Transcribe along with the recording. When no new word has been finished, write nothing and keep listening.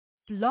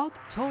Blog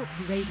Talk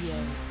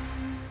Radio.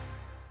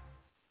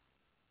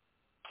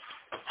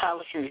 Hi,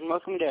 listeners, and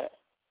welcome to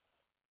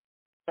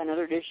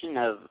another edition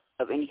of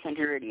Indie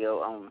Country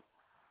Radio on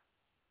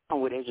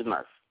Weekdays with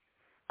Murph.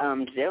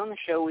 Today on the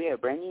show we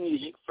have brand new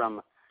music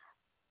from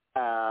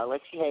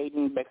Lexie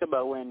Hayden, Becca,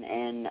 Bowen,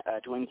 and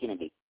Twin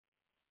Kennedy.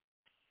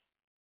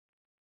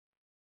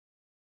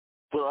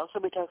 We'll also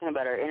be talking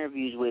about our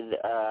interviews with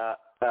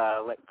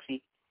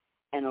Lexie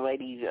and the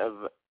ladies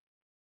of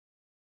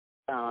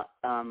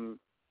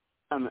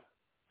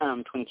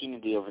Twin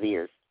Kennedy over the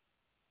years.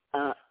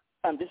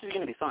 This is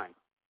going to be fun.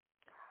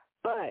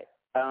 But,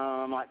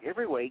 like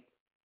every week,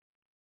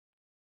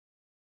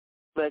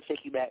 let's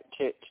take you back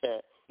to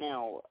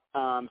now,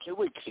 2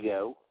 weeks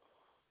ago,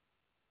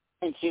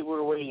 and see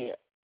where we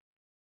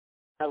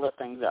left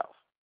things off.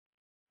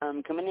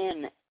 Coming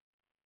in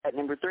at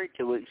number 3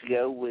 2 weeks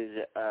ago was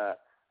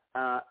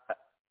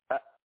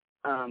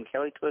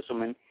Kelly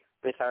Twisselman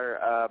with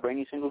her brand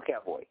new single,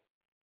 Cowboy.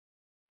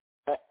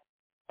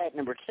 At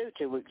number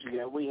 2 weeks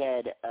ago, we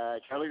had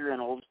Charlie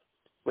Reynolds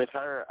with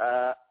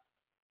her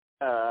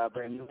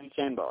brand new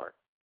Sandbar.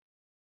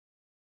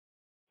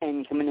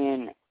 And coming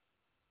in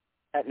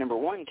at number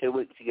 1 2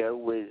 weeks ago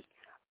was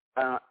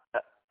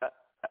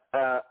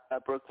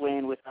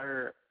Brooklyn with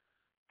her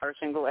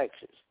single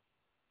X's.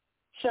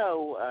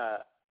 So,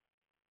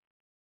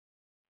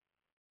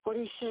 what do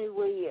you say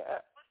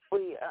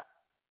we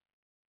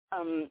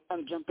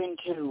jump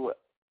into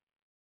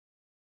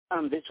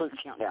this week's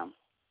countdown?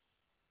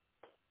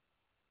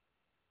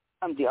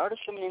 The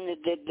artist coming in this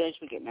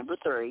week at number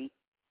 3.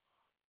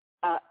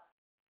 I've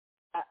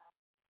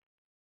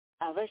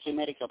actually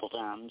met a couple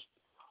times.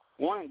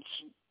 Once,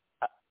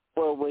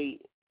 we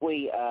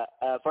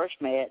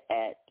first met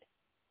at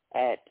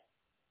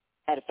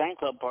a fan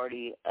club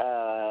party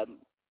a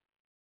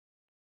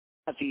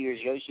few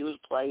years ago. She was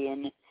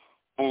playing,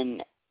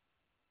 and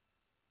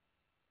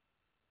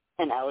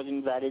I was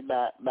invited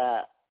by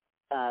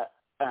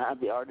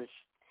the artists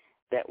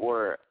that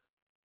were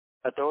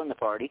throwing the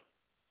party.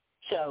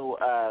 So,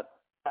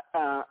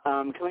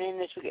 coming in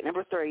this week at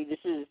number 3,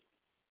 this is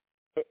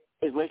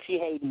Lexie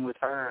Hayden with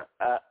her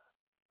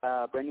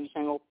brand new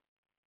single,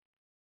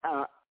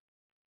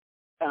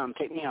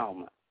 Take Me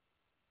Home,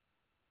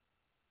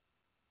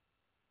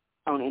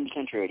 on Indie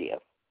Country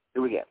Radio.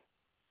 Here we go.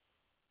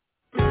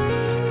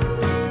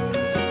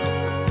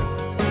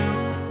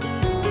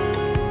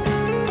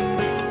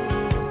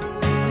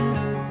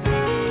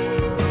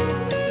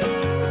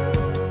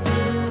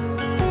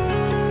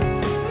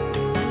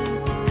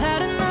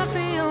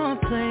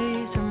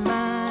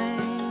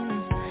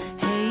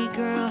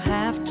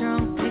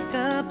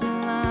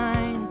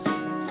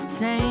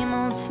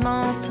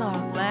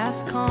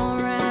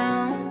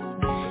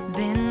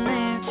 Been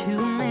there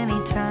too many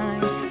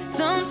times.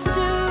 Some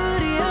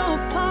studio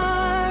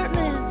apart.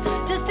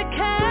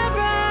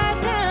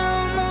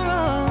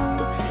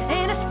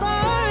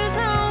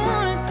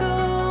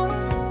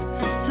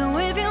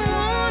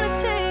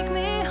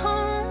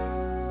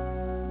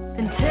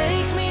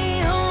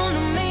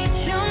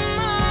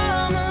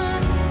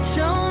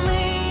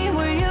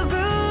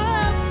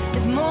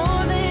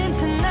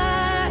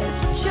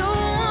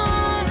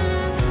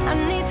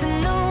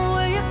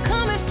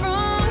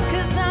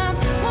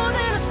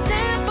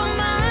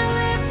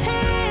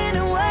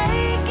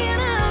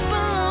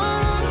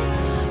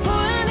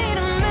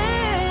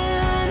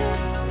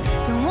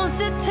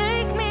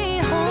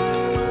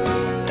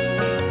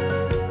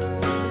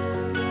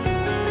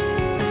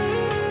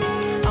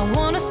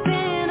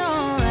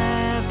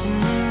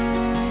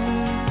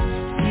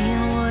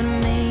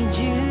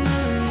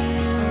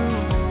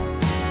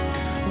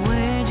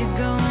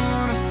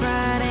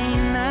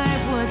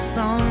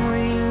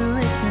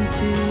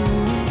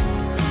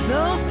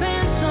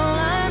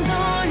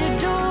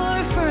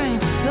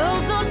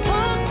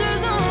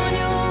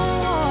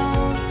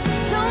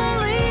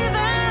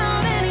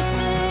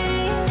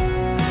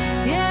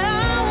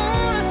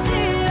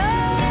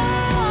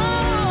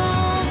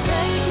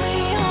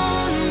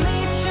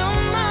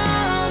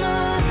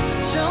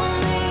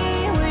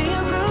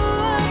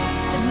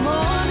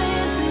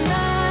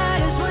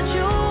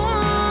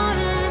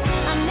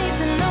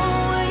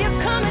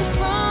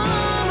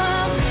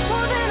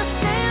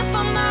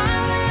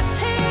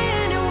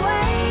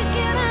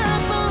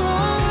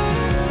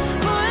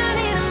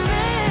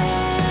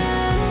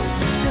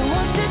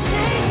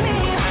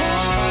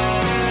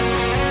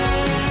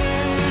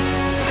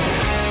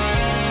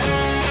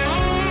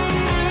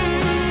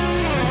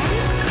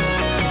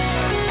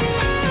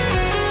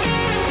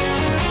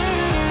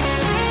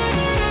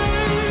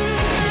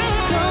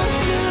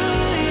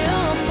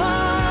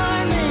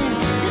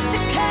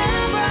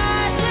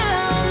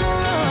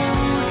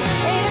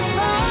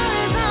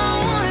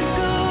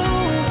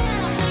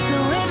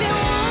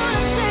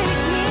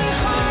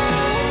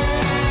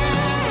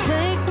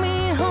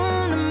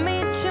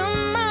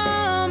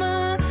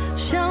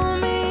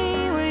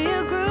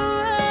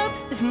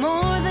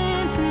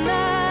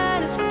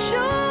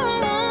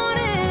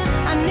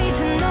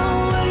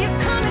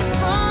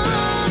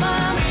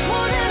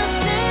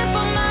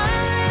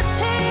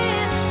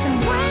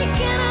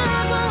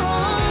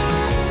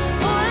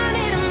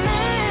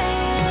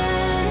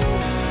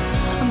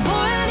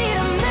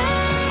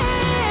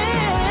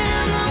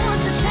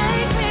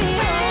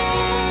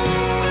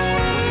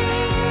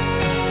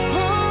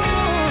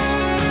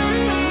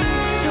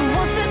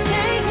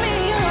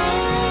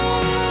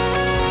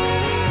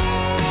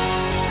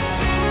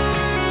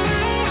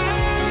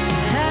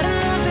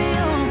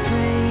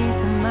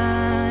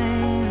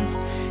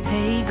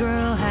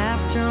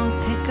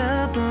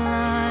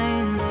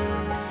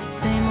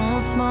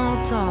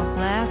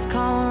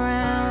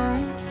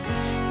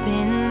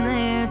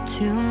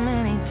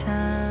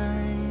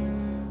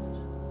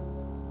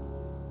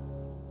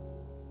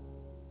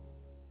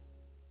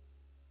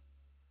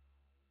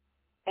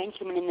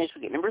 coming in this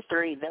week at number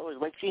 3, that was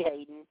Lexie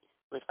Hayden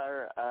with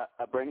her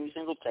a brand new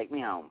single, Take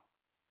Me Home.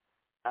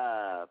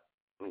 Let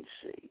me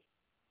see.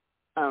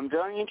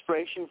 Drawing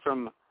inspiration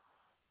from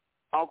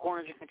all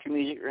corners of country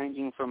music,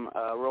 ranging from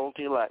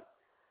royalty like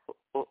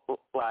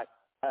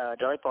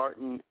Dolly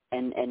Parton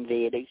and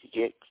the Dixie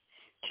Chicks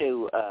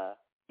to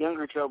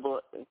younger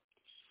trailblazers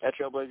such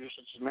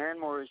as Maren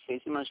Morris,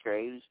 Casey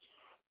Musgraves,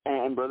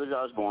 and Brothers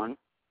Osborne.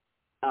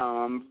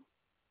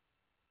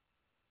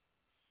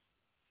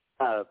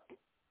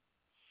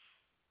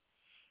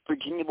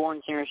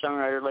 Virginia-born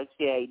singer-songwriter Lexie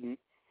Hayden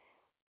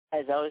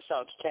has always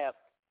sought to tap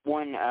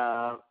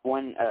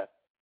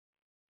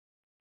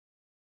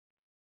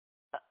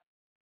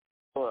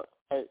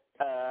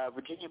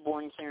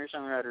Virginia-born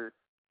singer-songwriter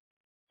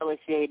Lexie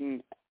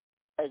Hayden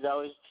has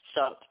always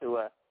sought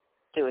to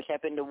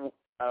tap into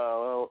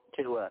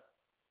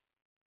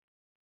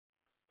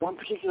one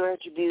particular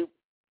attribute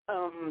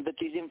that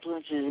these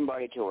influences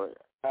embody to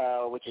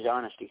her, which is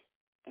honesty.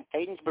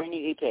 Hayden's brand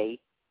new EP,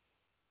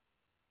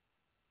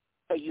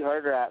 you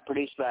heard right,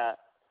 produced by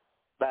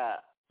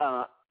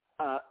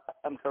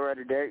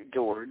co-writer Derek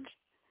George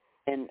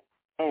and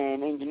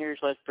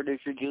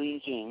engineer/producer Julian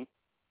King,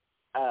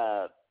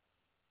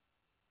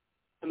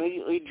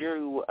 immediately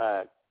drew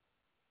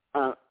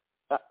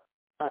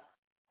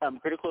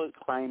critical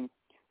acclaim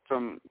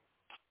from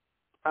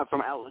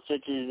outlets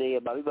such as the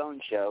Bobby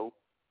Bowen Show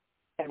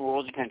and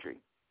Worlds of Country.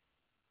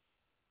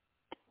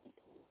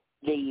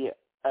 The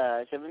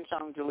 7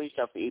 songs released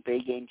off the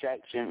EP gained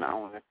traction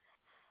on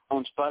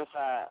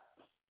Spotify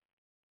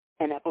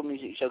and Apple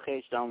Music,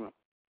 showcased on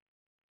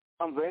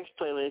various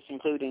playlists,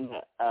 including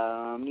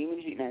New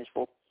Music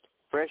Nashville,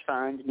 Fresh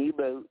Finds, New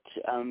Boats,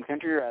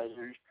 Country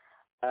Risers,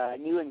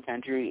 New in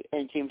Country,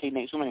 and TMT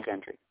Next Woman in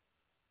Country.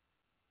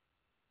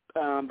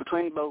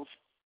 Between both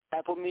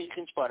Apple Music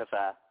and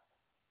Spotify,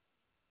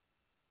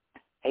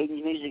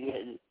 Hayden's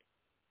music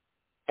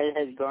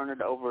has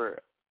garnered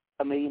over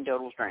 1 million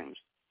total streams.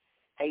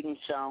 Hayden's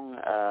song,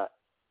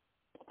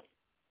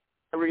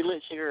 A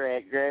Relit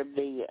Cigarette, grabbed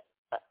the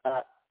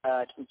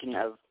attention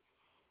of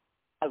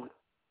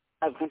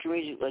country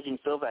music legend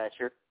Phil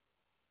Vassar,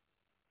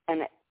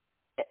 and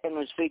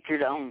was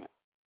featured on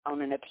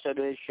an episode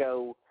of his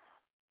show,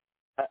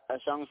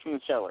 Songs from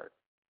the Cellar,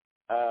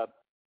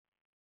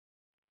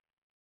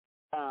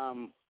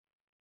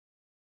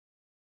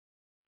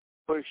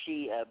 where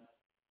she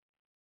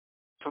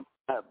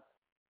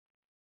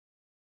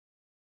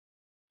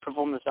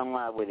performed the song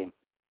live with him.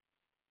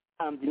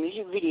 The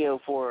music video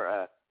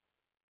for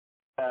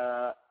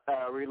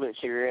Relit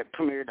Cigarette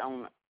premiered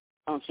on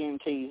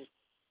CMT's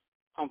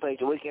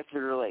homepage a week after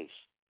the release.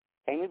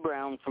 Amy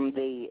Brown from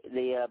the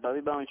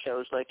Bobby Bowen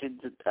Show selected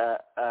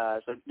the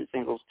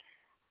singles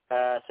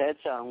Sad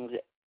Songs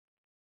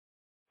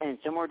and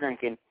Some More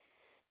Drinking,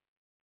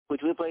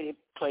 which we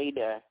played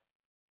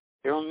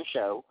here on the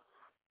show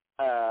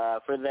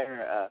for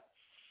their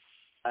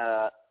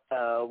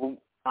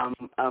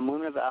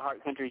Moon of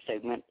Heart Country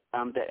segment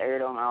that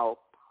aired on all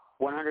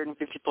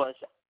 150 plus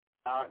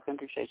Heart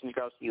Country stations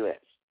across the U.S.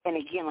 And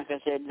again, like I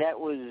said, that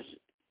was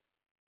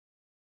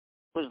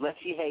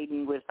Lexie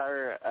Hayden with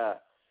her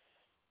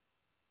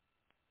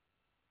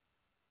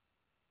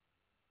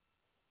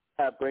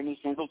brand new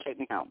single, Take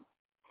Me Home.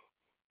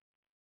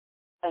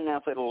 And now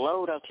if it'll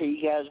load, I'll tell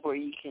you guys where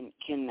you can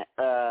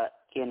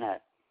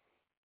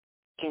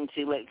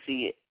see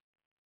Lexie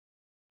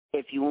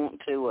if you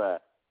want to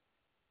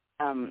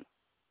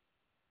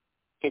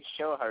get to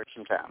show her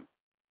sometime.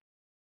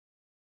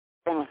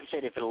 And like I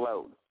said, if it'll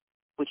load,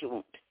 which it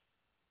won't.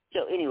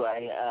 So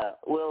anyway,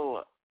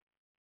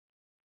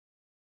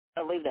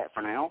 I'll leave that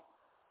for now.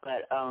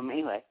 But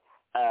anyway,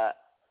 I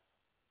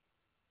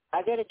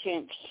got a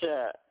chance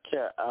to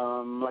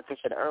like I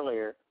said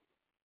earlier,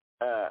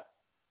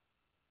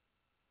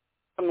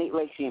 meet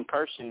Lexie in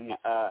person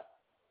a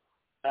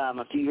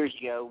few years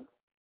ago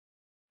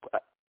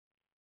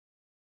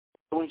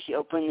when she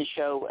opened the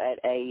show at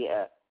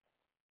a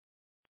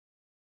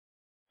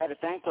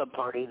fan club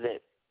party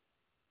that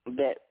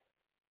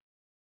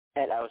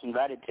I was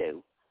invited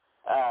to.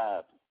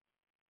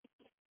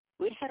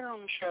 We'd had her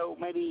on the show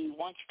maybe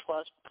once or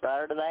twice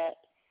prior to that.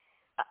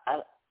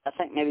 I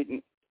think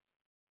maybe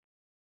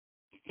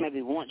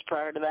once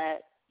prior to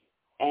that,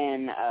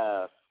 and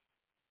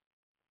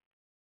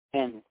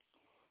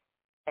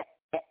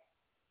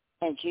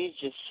she's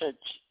just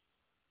such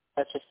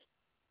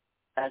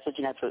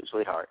an absolute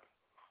sweetheart.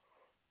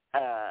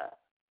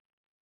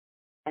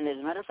 And as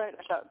a matter of fact,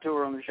 I talked to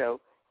her on the show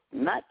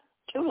not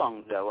too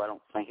long ago. I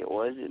don't think it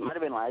was. It might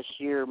have been last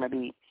year,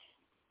 maybe.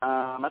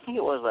 I think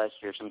it was last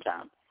year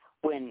sometime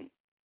when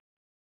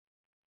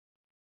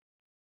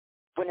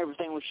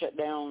everything was shut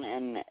down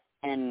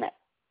and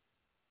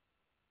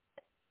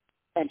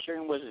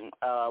touring wasn't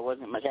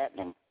much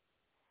happening.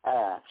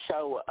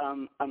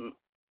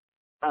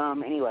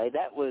 Anyway,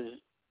 that was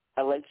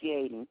Lexie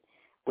Hayden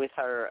with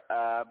her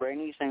brand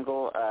new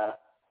single,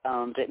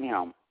 Take Me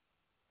Home.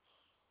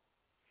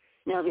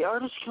 Now, the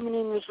artists coming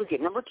in this week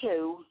at number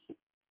 2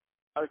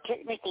 are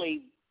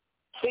technically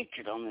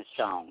featured on this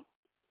song.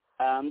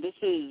 This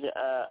is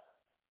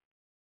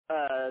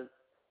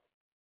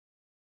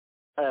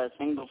a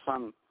single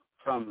from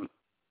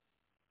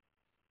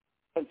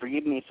and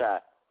forgive me if I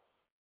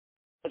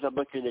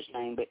butcher this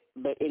name, but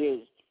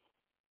it's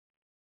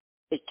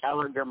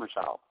Tyler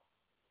Gummersall.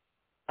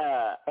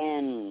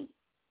 And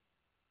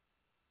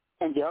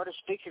the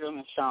artists featured on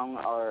the song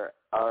are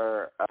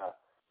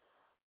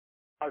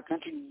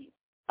country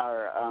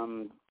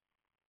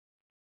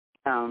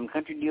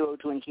duo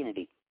Twin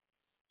Kennedy.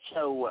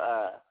 So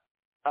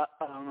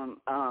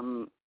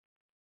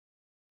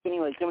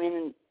anyway, coming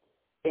in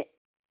this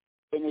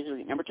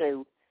week, number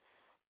 2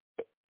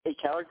 is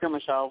Tyler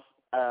Gummersall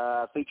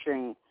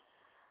featuring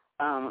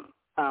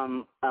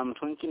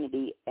Twin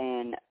Kennedy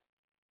and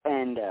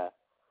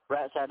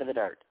Right Side of the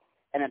Dirt.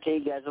 And I'll tell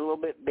you guys a little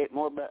bit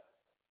more about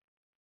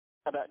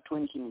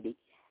Twin Kennedy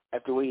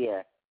after we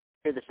hear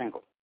the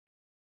single.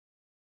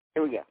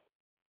 Here we go.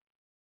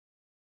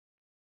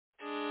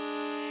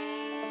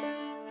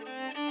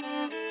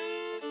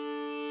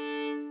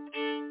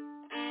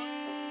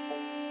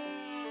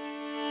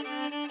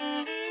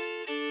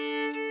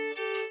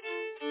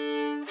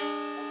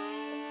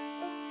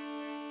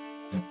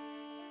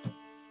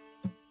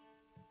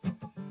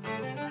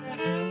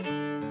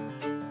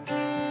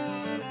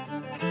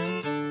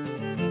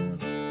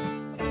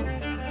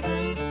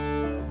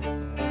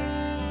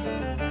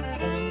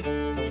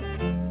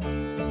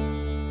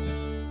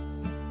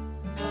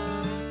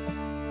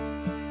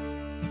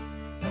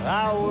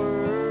 I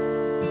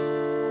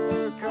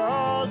work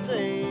all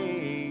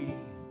day,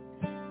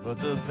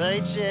 but the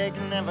paycheck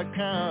never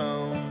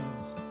comes.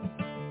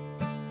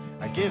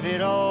 I give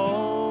it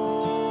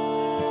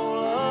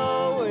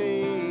all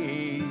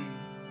away,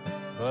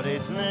 but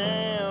it's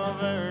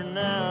never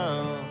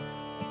enough.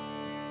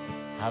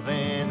 I've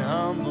been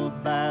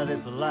humbled by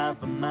this life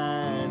of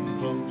mine,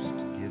 close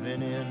to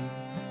giving in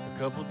a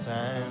couple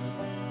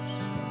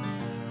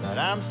times, but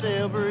I'm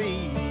still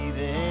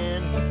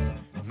breathing.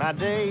 My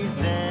days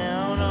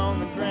down on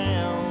the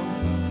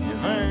ground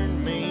have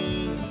earned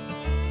me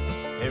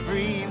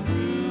every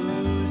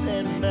bruise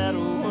and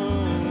battle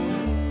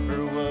wound.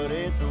 For what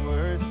it's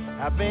worth,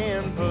 I've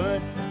been put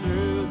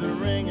through the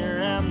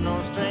ringer. I'm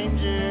no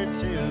stranger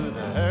to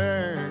the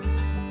hurt,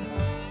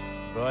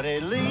 but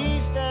at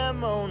least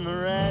I'm on the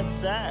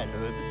right side of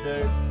the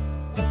dirt.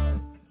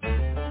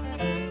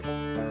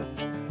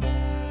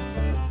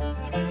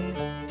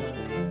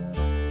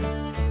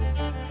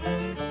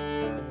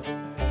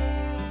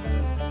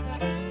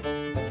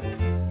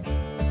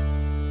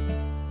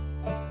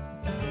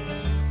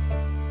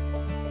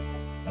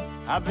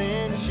 I've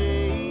been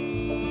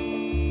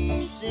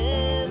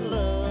chasing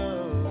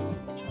love,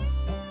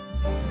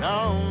 and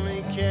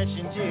only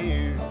catching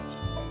tears.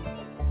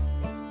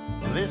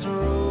 This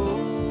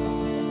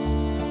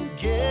road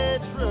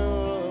gets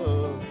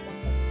rough,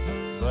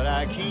 but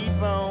I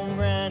keep on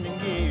grinding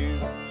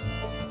gears.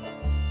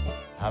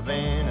 I've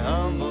been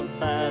humbled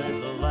by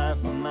this life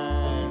of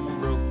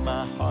mine, broke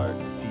my heart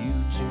a few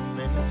too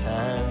many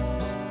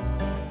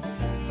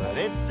times, but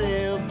it's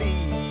still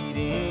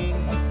beating.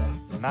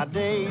 My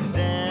days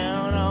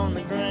down on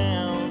the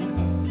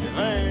ground have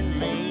earned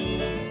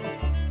me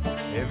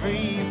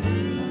every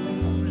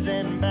bruise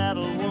and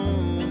battle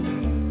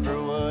wound.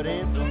 For what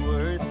it's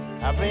worth,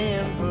 I've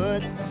been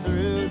put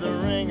through the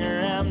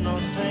ringer. I'm no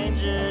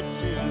stranger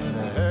to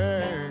the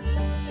hurt,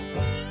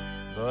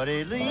 but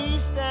at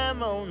least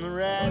I'm on the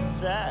right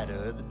side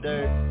of the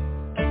dirt.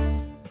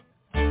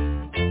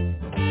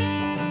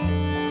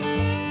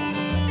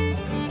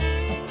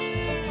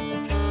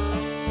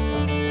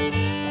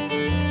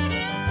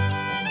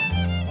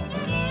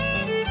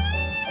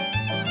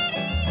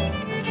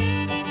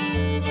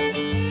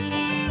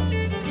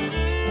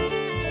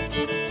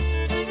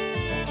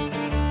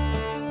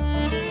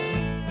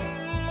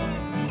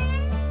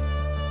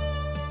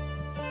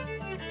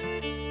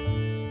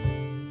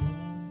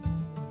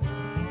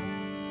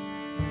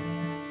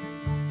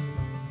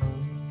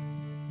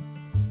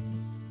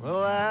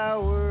 Well, I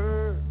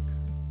work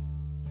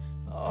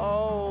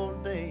all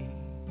day,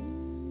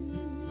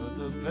 but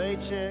the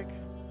paycheck,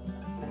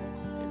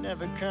 it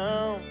never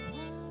comes.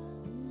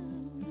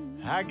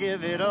 I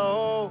give it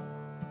all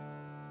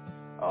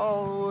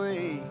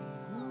away.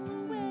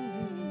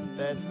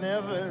 That's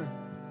never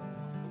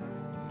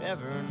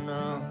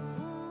enough.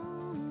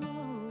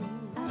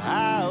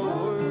 I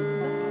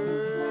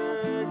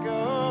work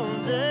all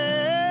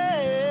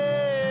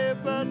day,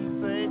 but the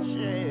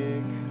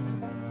paycheck,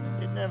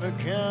 it never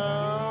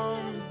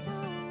comes.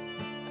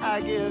 I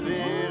give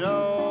it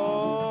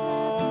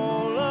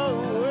all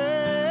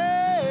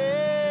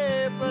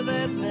away, but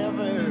that's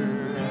never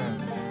enough.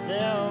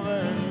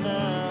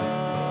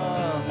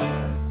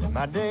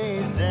 My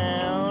days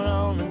down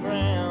on the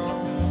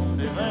ground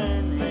have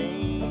earned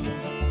me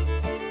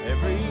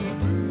every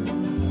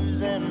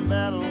bruise and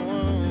battle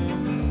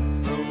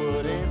wound. For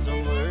what it's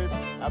worth,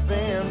 I've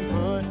been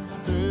put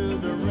through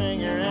the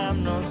ringer.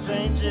 I'm no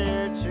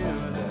stranger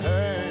to the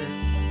hurt,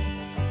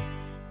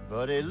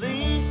 but at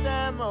least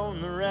I'm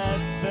on the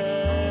right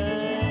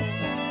side.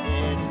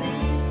 At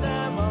least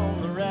I'm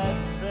on the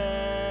right side.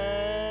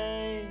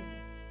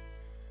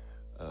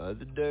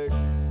 the dirt.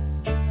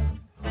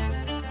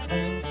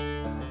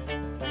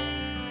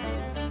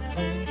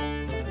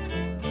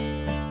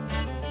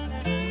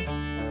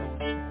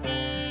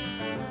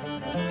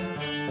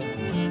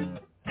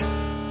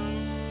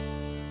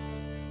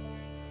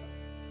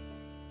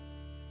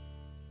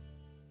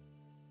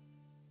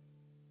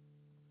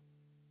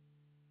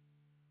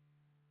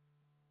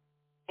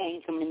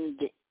 And coming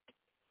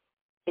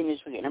in this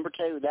week at number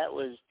 2, that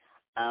was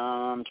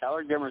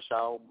Tyler Grimmer's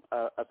song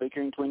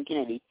featuring Twin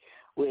Kennedy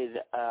with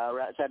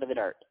Right Side of the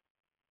Dirt.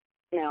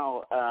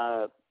 Now,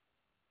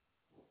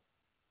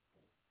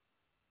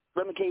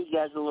 let me tell you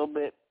guys a little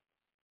bit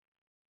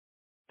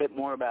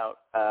more about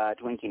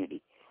Twin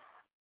Kennedy.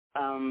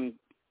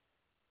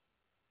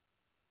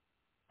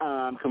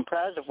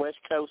 Comprised of West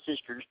Coast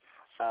sisters,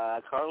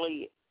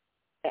 Carly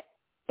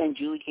and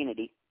Julie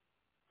Kennedy.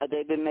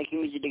 They've been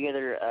making music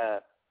together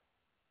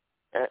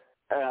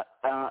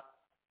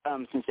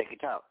since they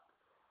could talk.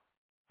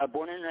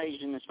 Born and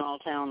raised in the small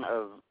town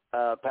of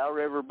Powell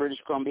River,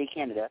 British Columbia,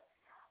 Canada,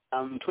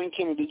 Twin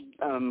Kennedy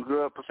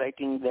grew up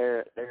perfecting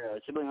their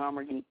sibling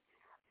harmonies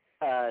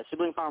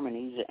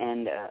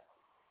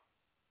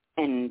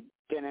and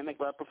dynamic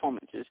live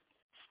performances,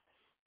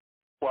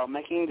 while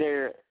making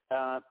their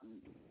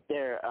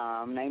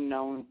name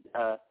known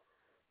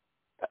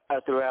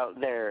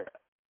throughout their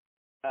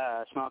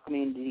small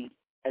community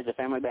as a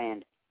family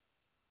band.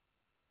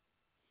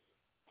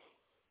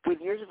 With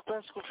years of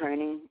classical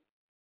training,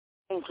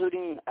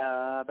 including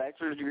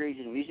bachelor's degrees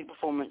in music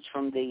performance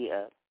from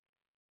the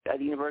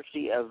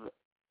University of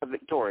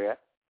Victoria,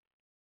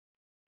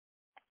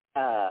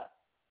 the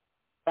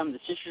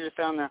sisters have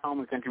found their home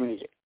in country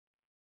music,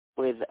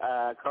 with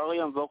Carly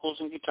on vocals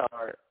and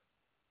guitar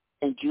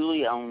and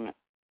Julie on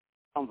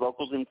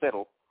vocals and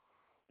fiddle.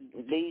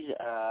 These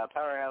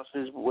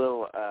powerhouses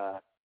will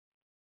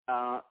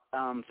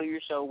fill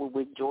your soul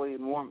with joy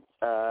and warmth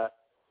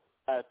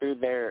through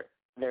their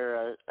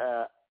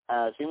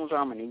seamless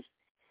harmonies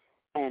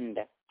and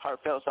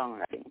heartfelt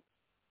songwriting.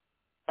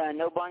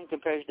 No bond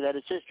compares to that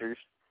of sisters,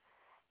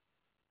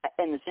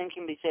 and the same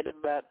can be said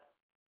about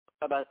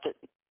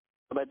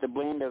the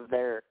blend of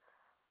their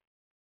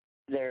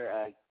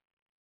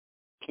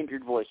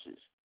kindred voices.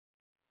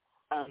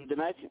 This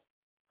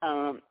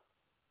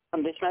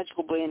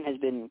magical blend has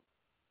been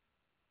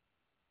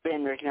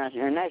recognized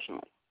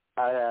internationally.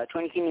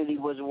 Twin Kennedy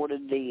was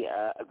awarded the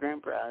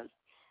grand prize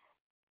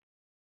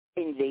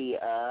in the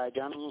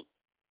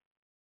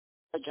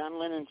John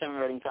Lennon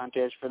Songwriting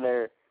Contest for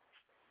their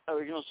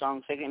original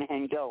song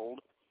Secondhand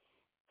Gold,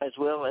 as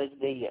well as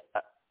the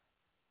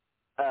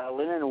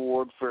Lennon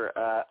Award for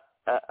a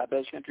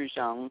Best Country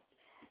Song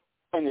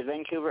and the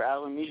Vancouver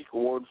Island Music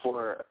Award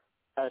for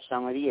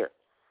Song of the Year.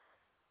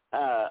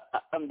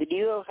 The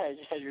duo has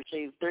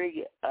received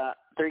three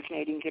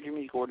Canadian Country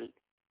Music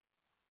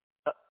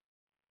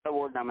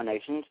Award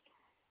nominations,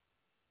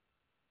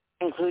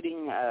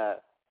 including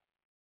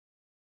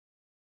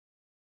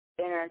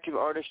Interactive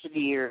Artist of the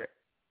Year,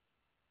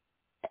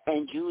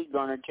 and Julie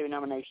garnered 2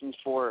 nominations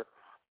for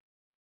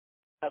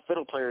a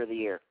Fiddle Player of the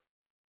Year.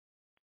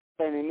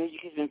 And the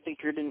music has been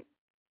featured in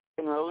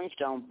Rolling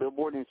Stone,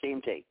 Billboard, and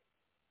CMT.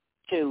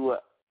 To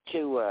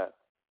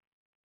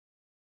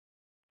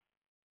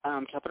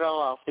top it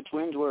all off, the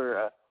twins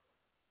were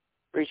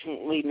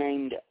recently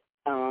named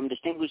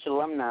Distinguished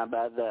Alumni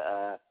by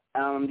the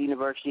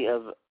University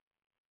of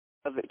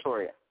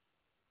Victoria.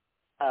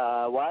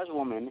 Wise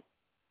Woman,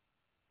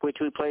 which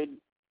we played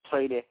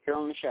here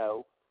on the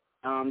show,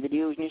 the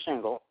duo's new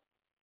single,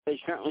 is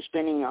currently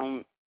spinning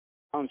on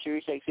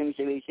Sirius XM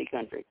CBC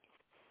Country.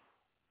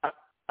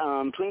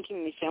 Twin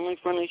Kennedy's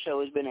family-friendly show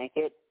has been a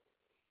hit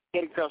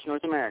across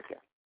North America.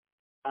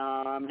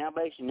 Now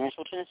based in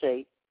Nashville,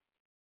 Tennessee,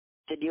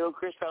 the duo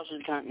crisscrosses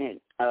the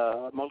continent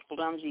multiple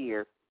times a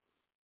year,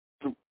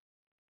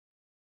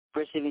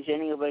 receiving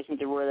standing ovations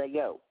everywhere they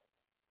go.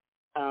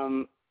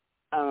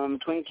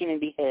 Twin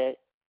Kennedy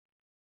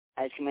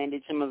has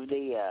commanded some of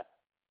the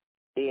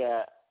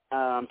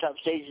top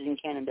stages in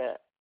Canada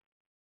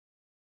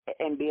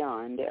and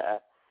beyond,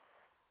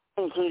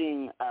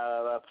 including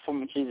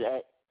performances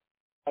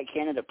at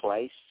Canada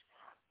Place,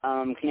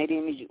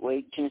 Canadian Music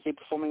Week, Tennessee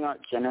Performing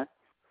Arts Center,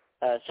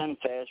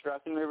 Sunfest,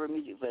 Rock and River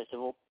Music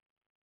Festival,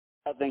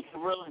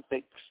 Vancouver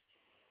Olympics,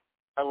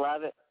 a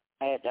live at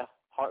the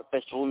Heart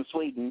Festival in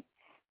Sweden,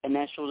 and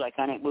Nashville's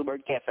iconic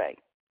Bluebird Cafe.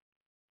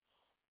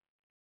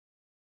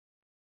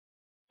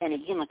 And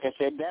again, like I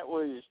said, that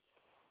was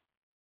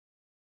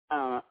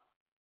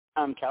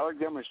Tyler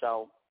Grimmer's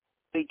song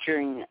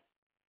featuring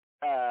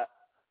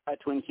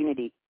Twin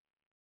Kennedy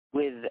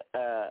with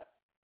a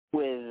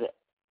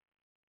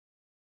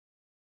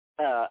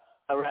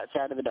Right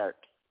Side of the Dirt.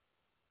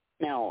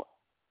 Now,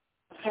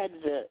 I've had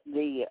the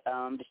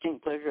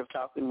distinct pleasure of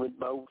talking with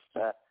both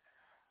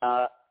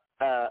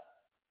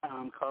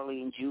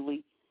Carly and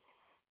Julie,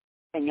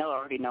 and y'all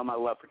already know my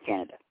love for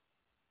Canada.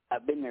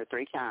 I've been there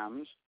 3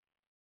 times,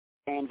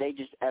 and they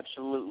just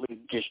absolutely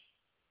just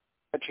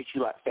treat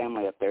you like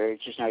family up there.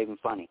 It's just not even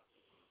funny.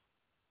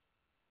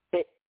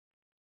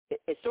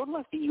 It's sort of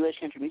like the U.S.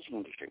 country music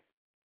industry.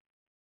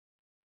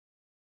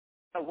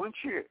 once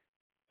you're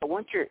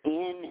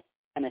in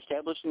an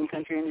established in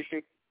country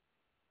industry,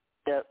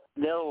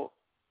 they'll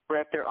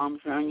wrap their arms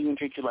around you and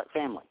treat you like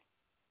family.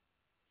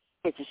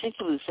 It's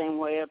essentially the same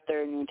way up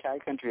there in the entire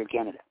country of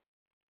Canada.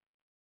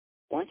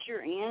 Once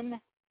you're in,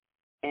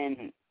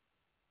 and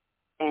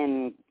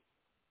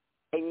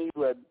you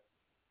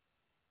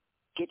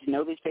get to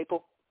know these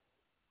people,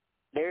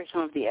 they're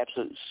some of the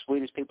absolute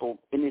sweetest people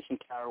in this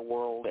entire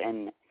world,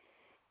 and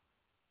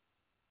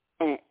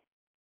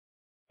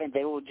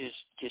they will just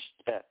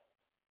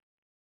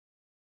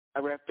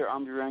wrap their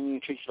arms around you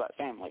and treat you like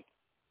family.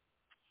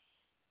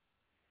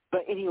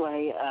 But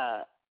anyway,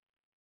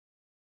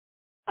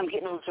 I'm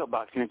getting on the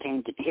soapbox in a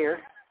tangent here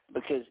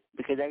because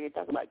I could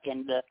talk about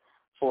Canada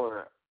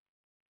for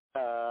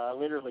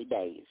literally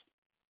days,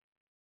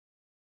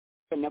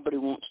 and nobody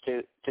wants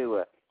to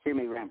hear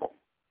me ramble.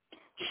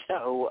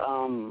 So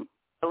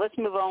let's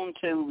move on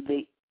to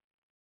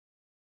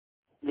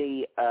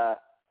the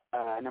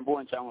number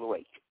one song of the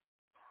week.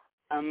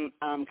 Coming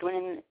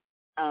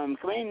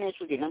in this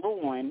week at number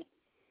one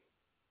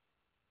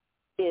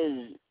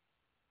is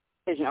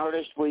an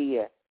artist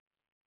we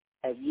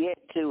have yet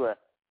to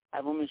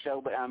have on the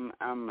show, but I'm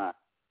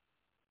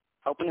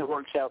hoping it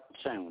works out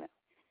soon.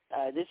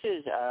 This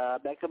is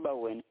Becca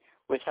Bowen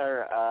with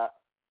her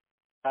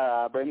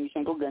brand new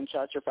single,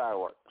 Gunshots or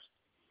Fireworks.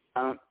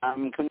 I'm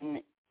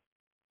coming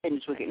in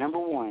this week at number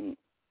one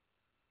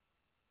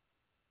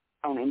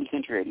on Indie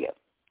Country Radio.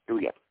 Here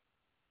we go.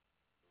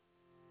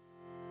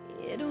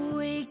 It'll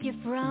wake you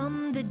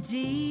from the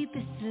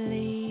deepest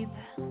sleep.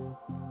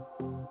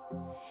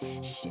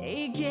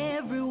 Shake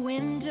every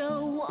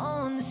window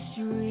on the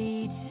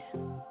street.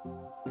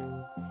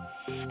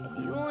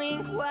 And you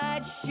ain't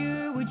quite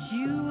sure what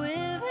you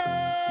have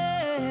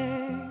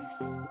heard.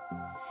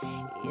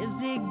 Is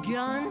it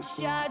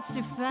gunshots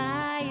or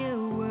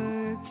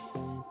fireworks?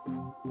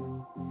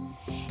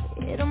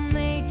 It'll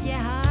make your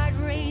heart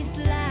race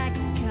like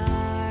a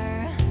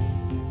car.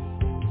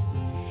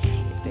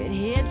 If it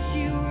hits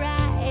you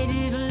right,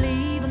 it'll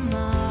leave a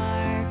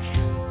mark.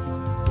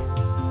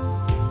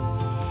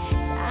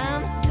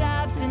 Time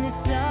stops and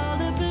it's all a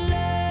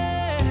blur.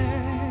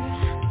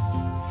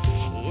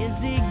 Is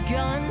it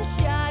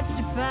gunshots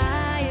or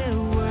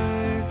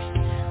fireworks?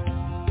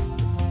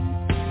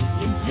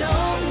 You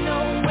don't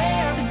know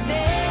where, but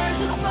there's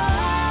a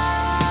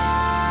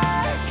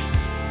spark.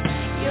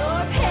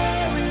 You're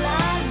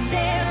paralyzed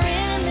there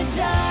in the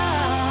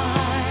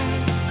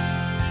dark.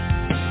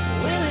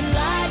 Will it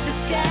light the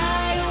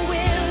sky or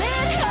will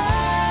it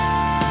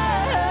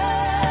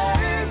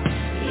hurt?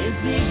 Is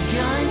it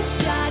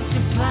gunshots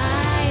or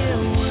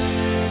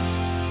fireworks?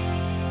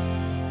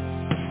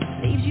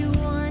 Leaves you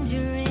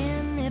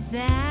wondering if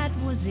that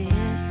was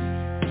it.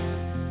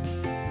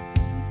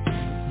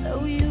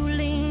 So you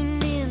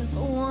lean in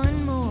for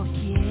one more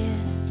kiss.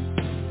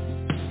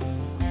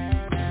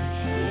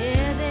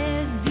 Yeah,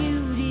 there's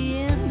beauty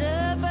in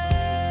the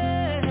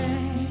birds.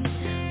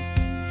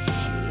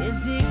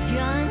 Is it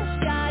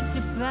gunshots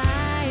or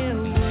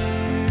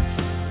fireworks?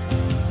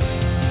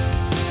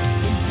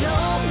 You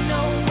don't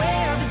know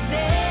where, but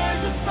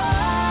there's a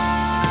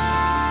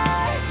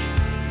spark.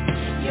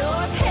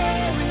 You're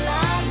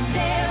paralyzed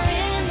there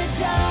in the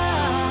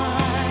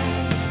dark.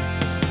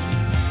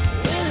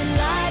 Will it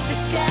light the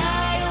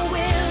sky or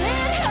will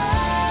it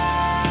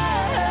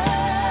hurt?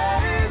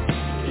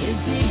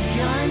 Is it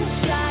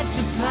gunshots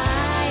or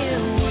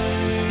fireworks?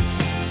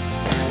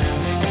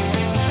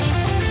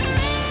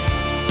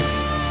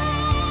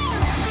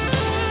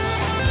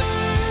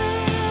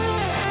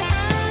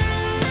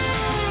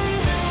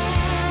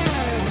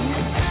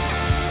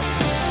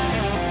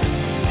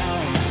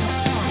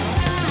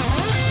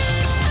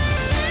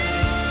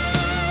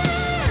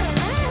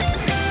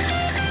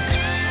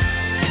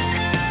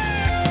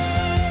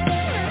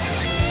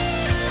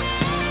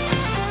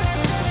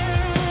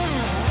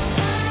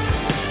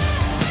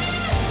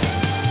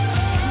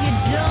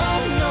 You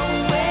don't know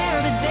where,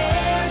 but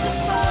there's a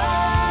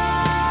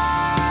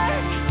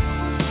spark.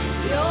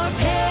 You're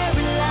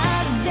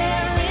paralyzed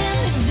there in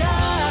the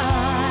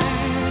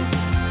dark.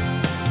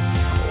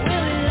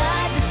 Will it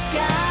light the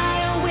sky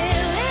or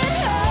will it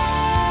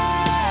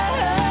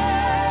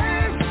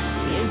hurt?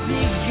 Is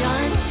it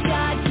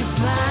gunshots or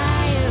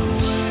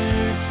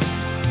fireworks?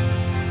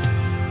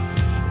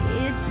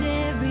 It's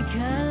every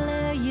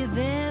color you've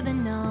ever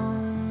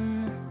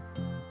known,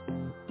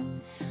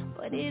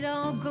 but it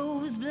all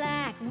goes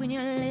black when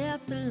you're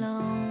left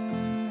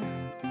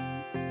alone.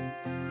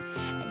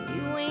 And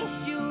you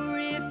ain't sure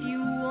if you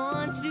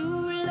want to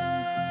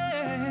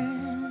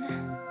learn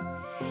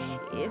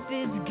if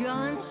it's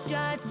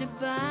gunshots or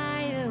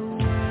fireworks.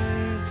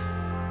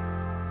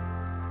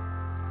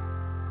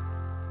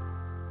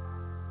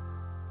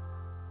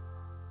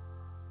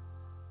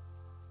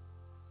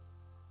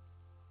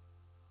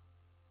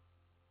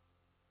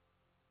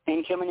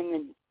 And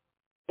coming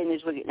in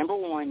this week at number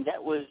one,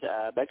 that was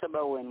Becca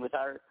Bowen with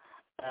our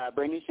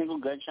brand new single,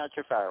 Gunshots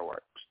or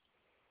Fireworks.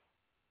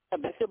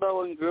 Becca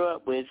Bowen grew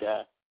up with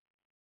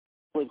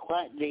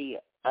quite the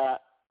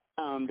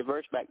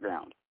diverse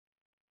background.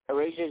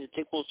 raised as a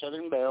typical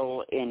Southern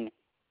belle in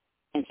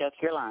South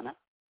Carolina.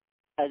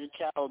 As a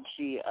child,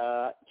 she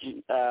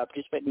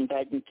participated in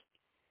pageants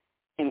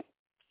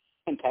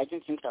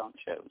and talent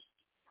shows.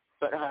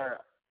 But her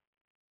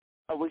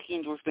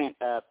weekends were spent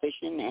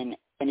fishing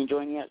and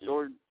enjoying the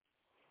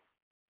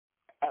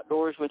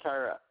outdoors with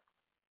her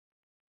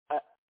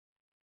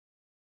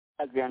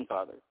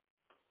grandfather,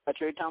 a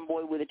true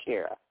tomboy with a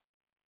tiara.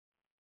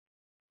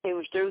 It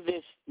was through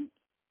this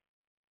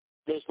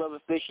love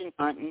of fishing,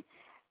 hunting,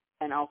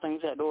 and all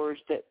things outdoors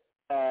that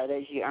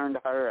she earned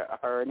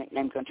her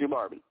nickname Country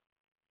Barbie.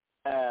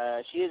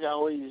 She has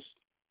always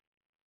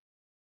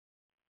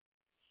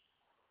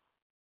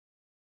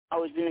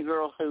been a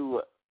girl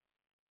who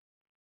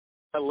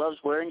loves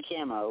wearing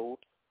camo,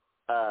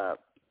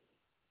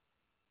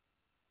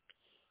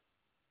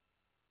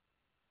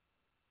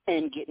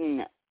 and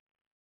getting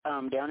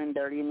down and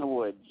dirty in the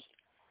woods.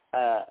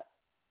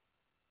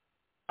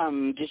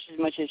 Just as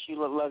much as she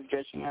loves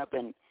dressing up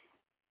and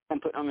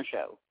putting on a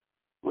show.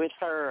 With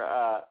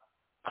her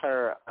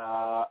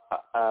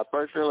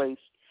first release,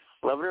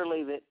 Love It or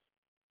Leave It,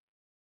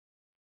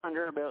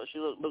 under her belt, she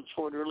looks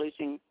forward to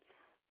releasing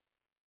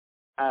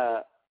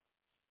her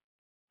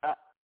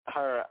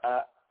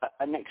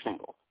next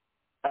single.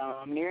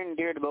 Near and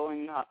dear to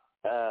Bowen,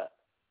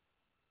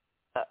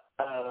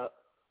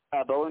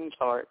 Bowen's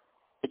heart.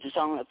 It's a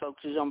song that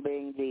focuses on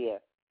being the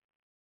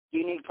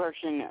unique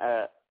person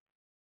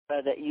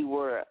that you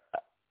were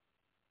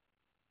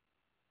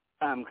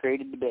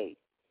created to be.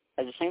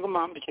 As a single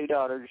mom to 2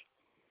 daughters,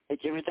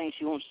 it's everything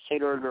she wants to say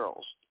to her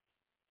girls.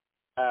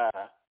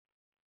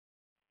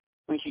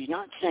 When she's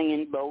not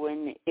singing,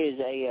 Bowen is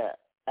a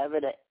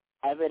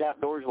avid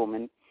outdoors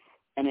woman,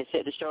 and is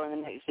set to star in the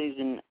next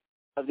season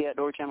of the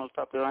Outdoor Channel's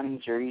popular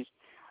hunting series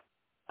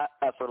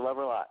for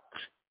Lover Locks.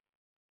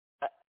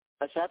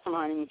 Aside from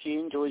hunting, she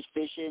enjoys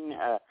fishing,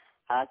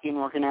 hiking,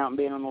 working out, and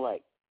being on the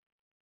lake.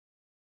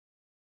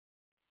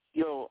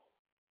 You'll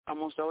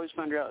almost always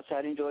find her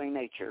outside enjoying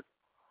nature.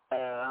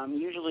 I'm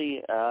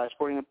usually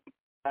sporting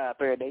a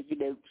pair of Daisy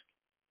Dukes,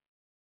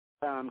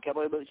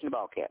 cowboy boots, and a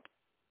ball cap.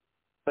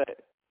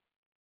 But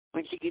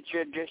when she gets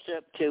dressed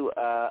up to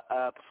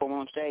perform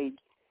on stage,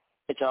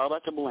 it's all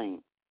about the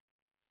bling.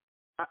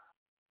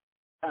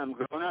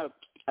 Growing up,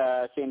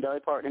 seeing Dolly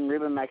Parton and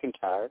Reba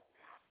McEntire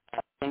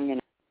singing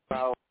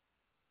while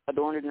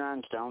adorned in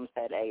rhinestones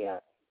had a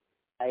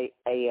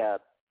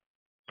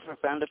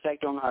profound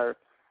effect on her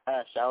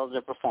style as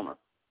a performer.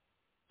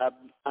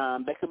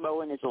 Becca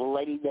Bowen is a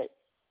lady that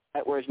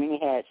wears many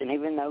hats, and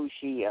even though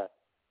she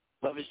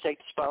loves to take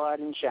the spotlight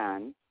and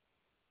shine,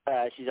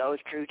 she's always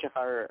true to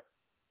her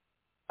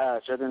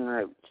Southern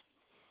roots,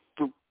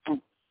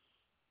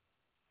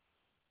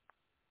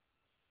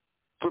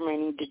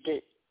 remaining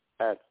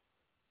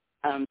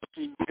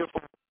she's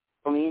beautiful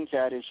on the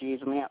inside as she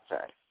is on the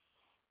outside.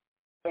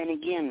 And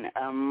again,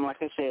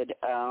 like I said,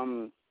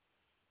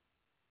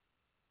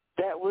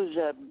 that was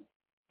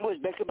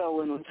Becca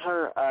Bowen with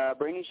her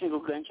brand new single,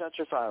 Gunshots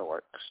or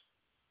Fireworks.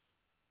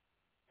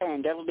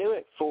 And that'll do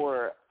it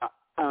for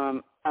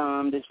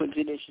this week's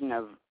edition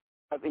of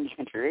Indie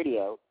Country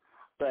Radio.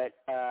 But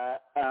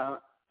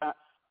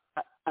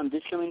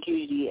this coming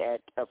Tuesday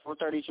at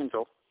 4:30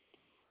 Central,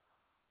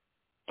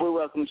 we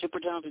welcome super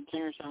talented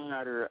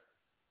singer-songwriter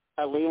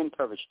Leanne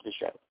Purvis to the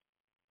show.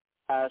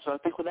 So I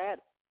think with that,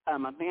 I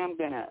think I'm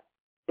going to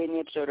end the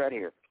episode right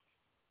here.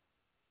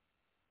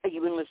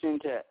 You've been listening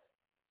to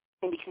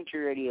Indie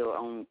Country Radio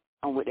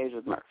on Weekdays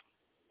with Murph.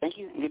 Thank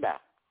you and goodbye.